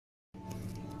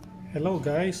Hello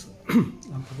guys!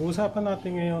 Ang pag-uusapan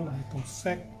natin ngayon ay itong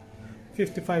SEC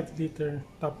 55 liter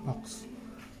top box.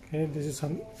 Okay, this is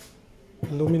an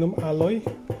aluminum alloy.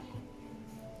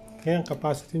 Okay, ang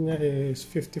capacity niya is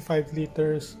 55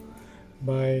 liters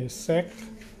by SEC.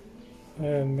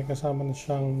 And may kasama na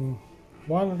siyang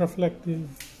 1 reflective,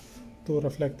 2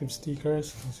 reflective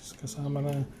stickers. This is kasama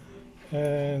na.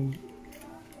 And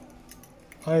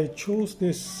I chose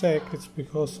this SEC, it's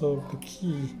because of the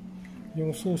key.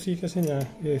 Yung susi kasi niya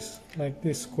is like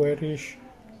this, squarish.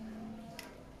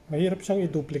 Mahirap siyang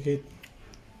i-duplicate.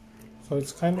 So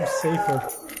it's kind of safer.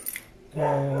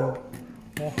 And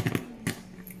yeah,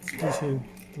 it's easy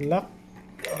to lock,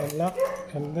 unlock,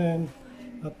 and then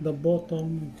at the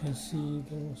bottom you can see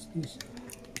there's this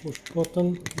push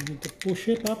button. You need to push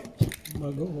it up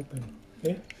bago open.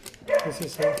 Okay,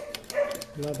 this is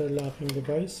another locking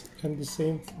device, and the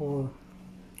same for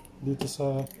dito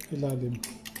sa ilalim.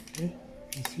 Okay,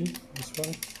 you see this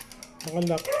one,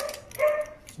 naka-lock.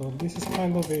 So this is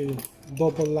kind of a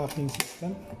double locking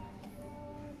system.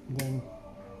 Then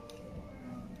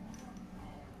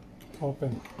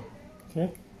open.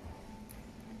 Okay,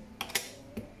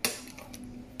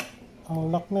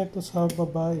 ang lock na ito sa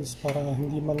baba is para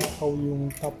hindi manakaw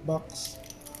yung top box.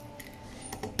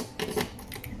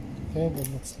 Okay, then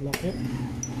let's lock it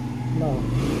now.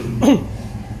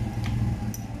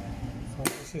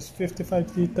 This is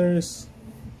 55 liters.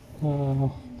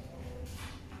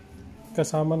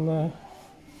 Kasama na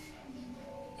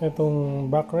itong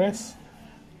backrest.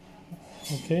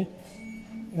 Okay,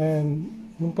 and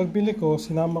nung pagbili ko,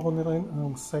 sinama ko na rin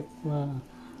ang SEC na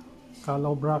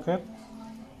calaw bracket.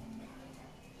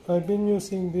 I've been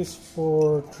using this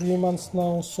for 3 months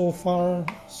now. So far,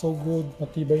 so good.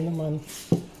 Matibay naman.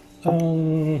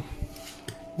 Ang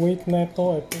weight na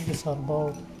ito, I think is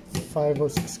about 5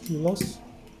 or 6 kilos.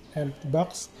 Empty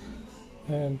box.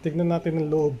 And tignan natin ang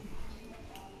loob.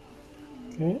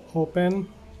 Okay,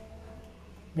 open.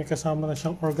 May kasama na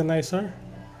siyang organizer.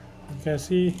 You can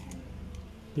see,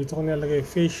 dito ko nilagay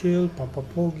face shield,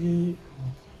 pampapogi,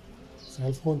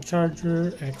 cellphone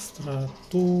charger, extra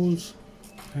tools,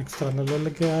 extra na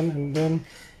lalagyan, and then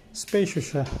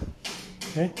spacious siya.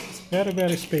 Okay, it's very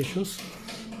very spacious.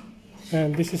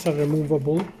 And this is a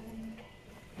removable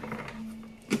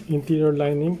interior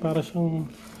lining, para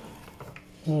siyang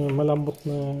malambot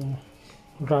na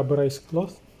rubberized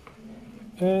cloth.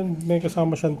 And may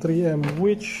kasama siyang 3M,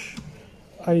 which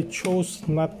I chose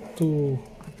not to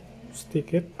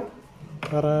stick it,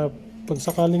 para pag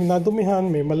sakaling nadumihan,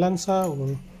 may malansa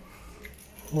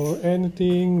or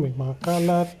anything, may mga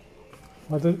kalat,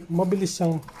 mabilis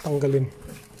siyang tanggalin.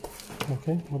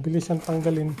 Okay, mabilis siyang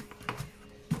tanggalin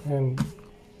and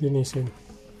linisin.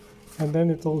 And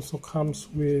then it also comes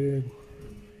with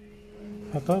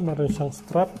ito, meron siyang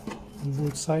strap on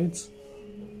both sides,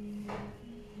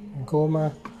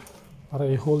 goma para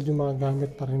i-hold yung mga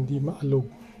gamit para hindi maalog.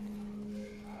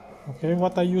 Okay,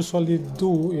 what I usually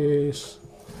do is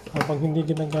habang hindi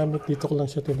ginagamit, dito ko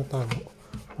lang siya tinatago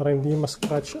para hindi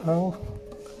ma-scratch ang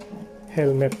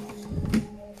helmet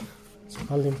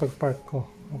sakaling pag-park ko.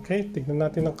 Okay, tignan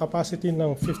natin ang capacity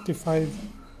ng 55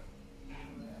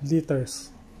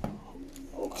 liters.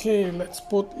 Okay, let's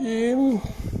put in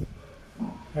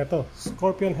ito,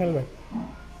 Scorpion helmet.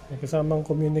 May kasamang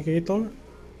communicator.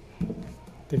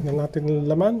 Tignan natin ang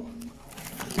laman.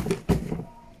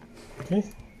 Okay,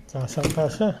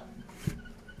 kasang-kasa.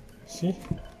 See?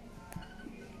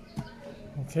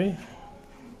 Okay,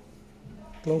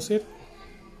 close it.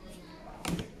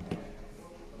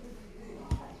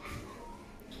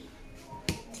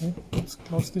 Okay, let's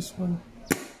close this one.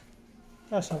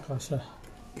 Kasang-kasa.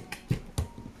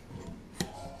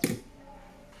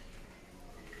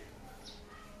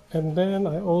 And then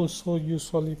I also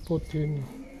usually put in,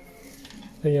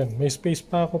 ayan, may space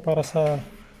pa ako para sa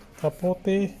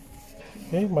kapote.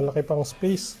 Okay, malaki pang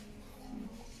space.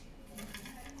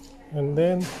 And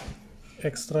then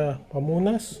extra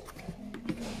pamunas.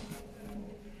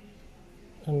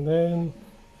 And then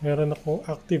meron akong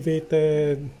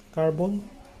activated carbon.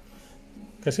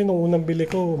 Kasi nung unang bili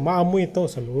ko, maamoy ito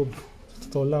sa loob.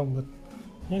 Totoo lang, but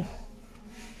yeah,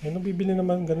 may nabibili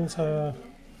naman ganun sa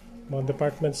mga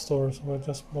department stores. So I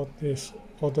just bought this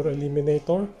odor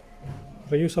eliminator.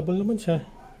 Reusable naman siya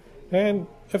and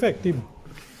effective.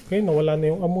 Okay, nawala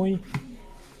na yung amoy.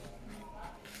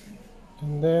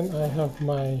 And then I have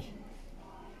my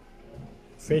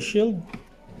face shield.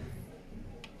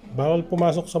 Bawal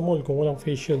pumasok sa mall kung walang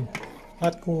face shield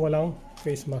at kung walang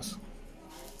face mask.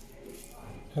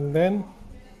 And then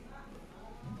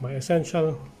my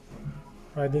essential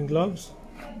riding gloves.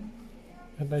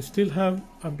 And I still have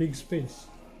a big space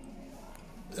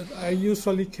that I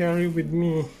usually carry with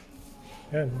me.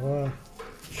 Yan, mga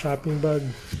shopping bag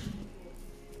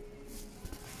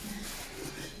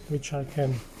which I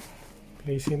can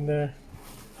place in there.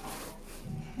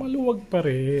 Maluwag pa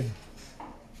rin.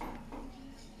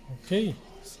 Okay,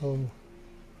 so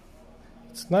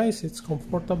it's nice, it's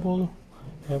comfortable,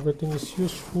 everything is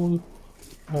useful.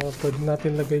 Pwede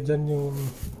natin lagay dyan yung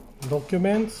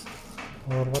documents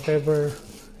or whatever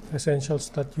essentials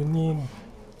that you need.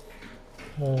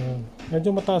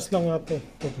 Medyo mataas lang ito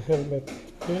the helmet.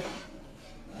 Okay,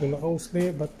 yung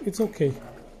nakausli, but it's okay.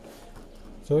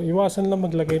 So iwasan lang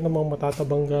maglagay ng mga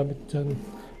matatabang gamit dyan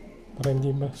para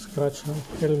hindi ma-scratch ang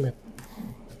helmet.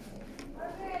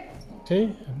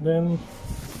 Okay, and then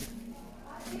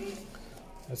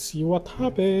let's see what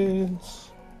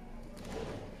happens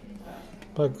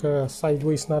pag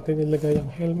sideways natin ilagay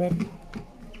ang helmet.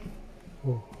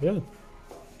 Oh, yan.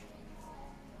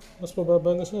 Mas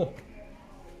mababa na siya.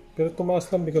 Pero tumaas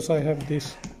lang because I have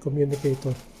this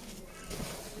communicator.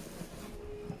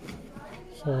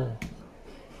 So,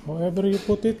 however you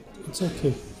put it, it's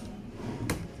okay.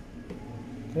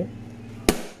 Okay?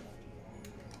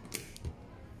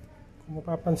 Kung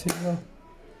mapapansin nyo,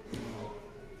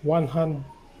 one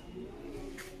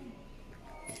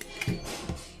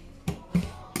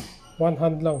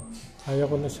hand lang. Kaya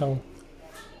ko na siyang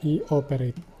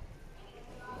i-operate.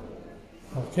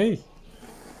 Okay.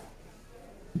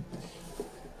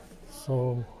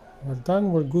 So, we're done.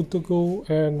 We're good to go.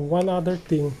 And one other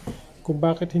thing, kung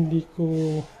bakit hindi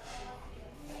ko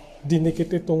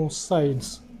dinikit itong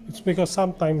sides, it's because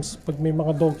sometimes pag may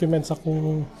mga documents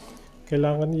akong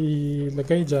kailangan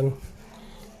ilagay dyan,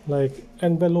 like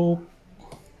envelope,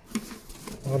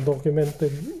 mga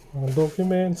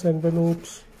documents,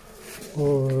 envelopes,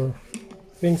 or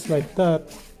things like that,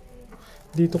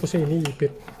 dito ko siya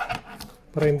iniipit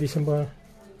para hindi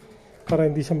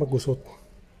siya magusot.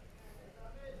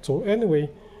 So anyway,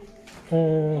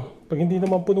 pag hindi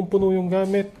naman punong-puno yung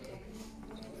gamit,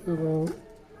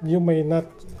 you may not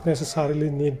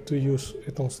necessarily need to use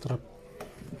itong strap.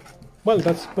 Well,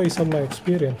 that's based on my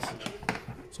experience.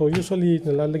 So usually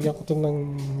nalalagyan ko ito ng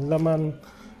laman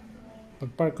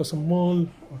pag-park ko sa mall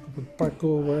o pag-park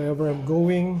ko wherever I'm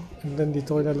going, and then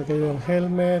dito ko ilalagay yung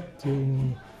helmet,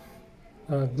 yung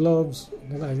gloves, and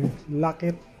then I lock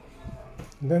it,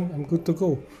 and then I'm good to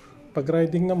go. Pag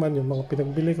riding naman, yung mga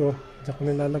pinagbili ko, diyan ko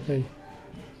nilalagay.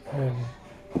 And,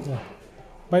 yeah.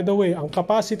 By the way, ang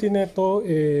capacity nito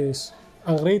is,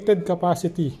 ang rated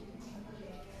capacity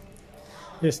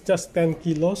is just 10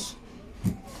 kilos.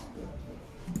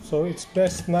 So it's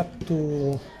best not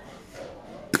to,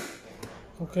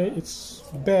 okay, it's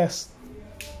best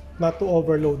not to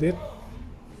overload it.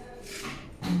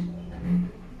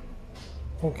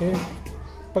 Okay.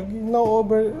 Pag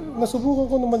nasubukan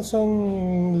ko naman siyang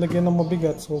lagyan ng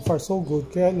mabigat, so far so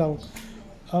good. Kaya lang,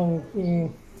 ang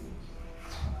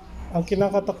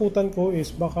kinakatakutan ko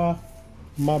is baka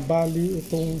mabali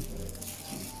itong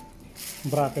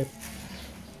bracket.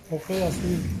 Okay, as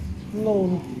we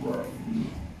known,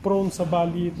 prone sa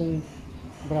bali itong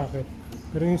bracket.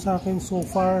 Pero yung sa akin, so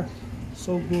far,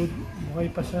 so good. Okay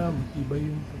pa siya, matibay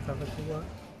yung pagkakatuwa.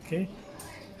 Okay,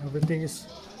 everything is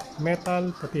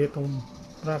metal, pati itong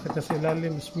bracket na sa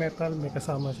ilalim is metal. May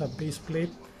kasama siya base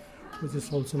plate, which is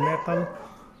also metal.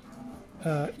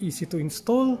 Easy to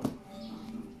install,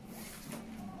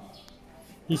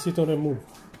 easy to remove.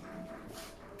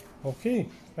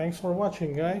 Okay, thanks for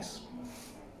watching, guys.